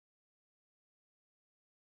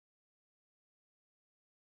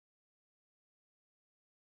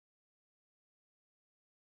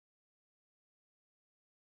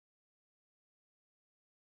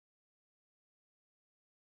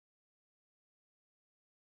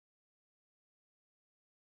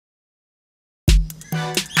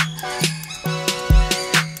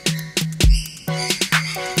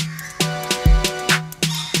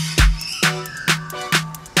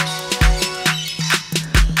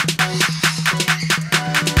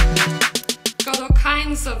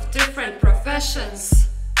minds of different professions.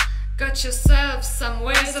 Got yourself some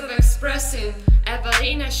ways of expressing.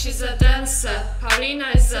 Evelina, she's a dancer. Paulina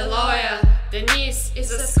is a lawyer. Denise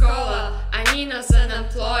is a scholar. Anina's an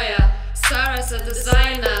employer. Sarah's a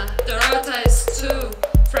designer. Dorota is too.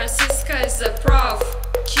 Francisca is a prof.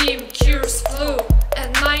 Kim cures flu.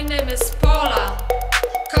 And my name is Pola,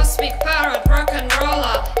 cosmic parrot, rock and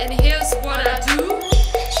roller. And here's what I do.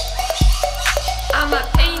 I'm a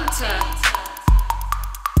painter.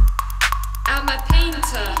 I'm a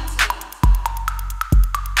painter.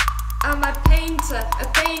 I'm a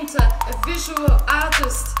painter, a visual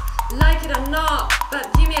artist. Like it or not,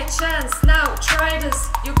 but give me a chance now, try this,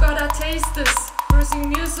 you gotta taste this. Cruising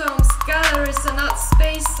museums, galleries and art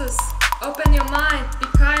spaces. Open your mind, be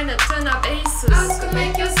kind and turn up aces. Arts can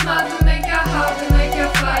make you smile, to make you hard, to make you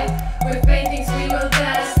fight. With paintings we will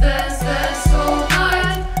dance, dance, dance all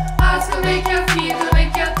night. Arts can make you feel, to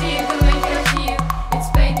make you feel, to make you feel. It's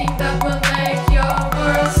painting that will make your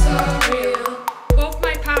world so real. Both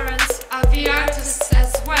my parents are the artists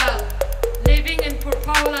as well. Living in poor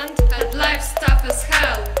Poland, had life's tough as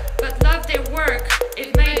hell. But love their work,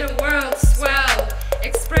 it made the world swell.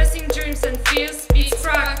 Expressing dreams and fears, beats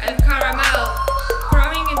rock and caramel.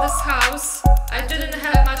 Growing in this house, I didn't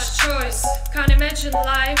have much choice. Can't imagine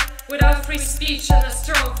life without free speech and a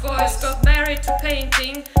strong voice. Got married to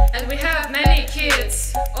painting, and we have many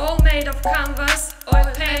kids. All made of canvas,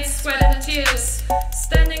 oil paint, sweat and tears.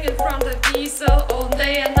 Standing in front of diesel all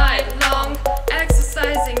day and night long.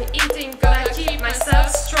 Exercising, eating, gotta keep myself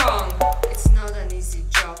strong. It's not an easy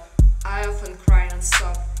job, I often cry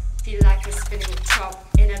non-stop. Feel like a spinning top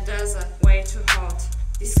in a desert, way too hot.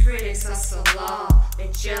 These critics are so low, they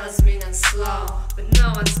jealous, mean and slow. But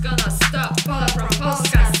no one's gonna stop. Pola from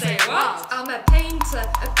Polska, say what? I'm a painter,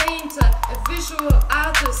 a visual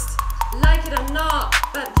artist. Like it or not,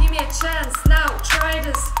 but give me a chance now, try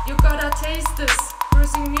this, you gotta taste this.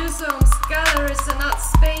 Cruising museums, galleries and art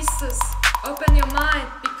spaces. Open your mind,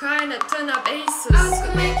 be kind and turn up aces. Arts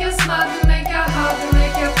can make you smile, to make you hard, to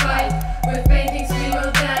make you fight. With paintings we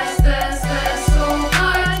will dance, dance, dance all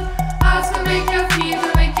night. Arts can make you feel, to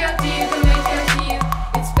make you feel, to make you feel.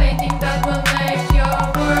 It's painting that will make your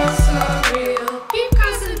world so real. Keep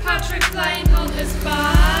cousin Patryk flying on his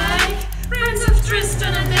bike. Friends of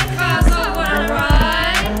Tristan and their cars all wanna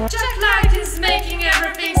ride. Jack Light is making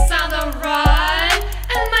everything sound alright.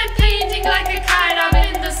 And my painting like a kite up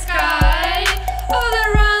in the sky. All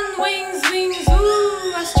around wings, wings,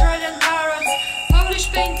 ooh, Australian parrots.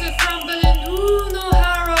 Polish painter from Berlin, ooh, no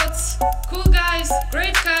Harrods. Cool guys,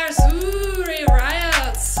 great cars, ooh,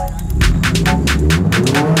 riots.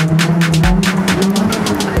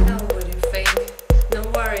 I know what you think, no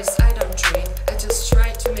worries, I don't dream. I just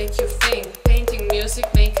try to make you think. Painting,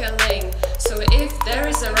 music, make a link. So if there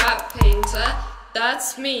is a rap painter,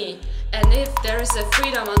 that's me. And if there is a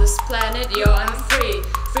freedom on this planet, yo, I'm free.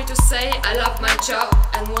 Free to say I love my job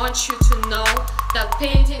and want you to know that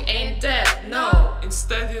painting ain't dead, no.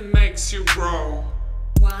 Instead it makes you grow.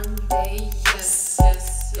 One day, yes,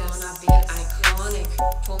 gonna be iconic.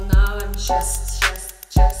 For now I'm just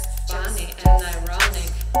funny and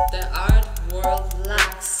ironic. The art world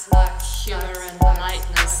lacks humor and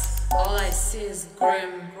lightness. All I see is grim,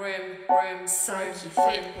 sulky,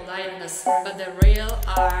 fake politeness. But the real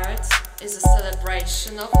art is a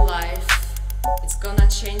celebration of life. It's gonna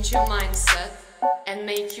change your mindset and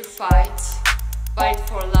make you fight. Fight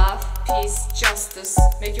for love, peace, justice.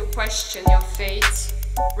 Make you question your fate.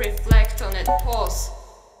 Reflect on it, pause.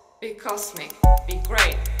 Be cosmic, be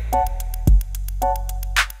great.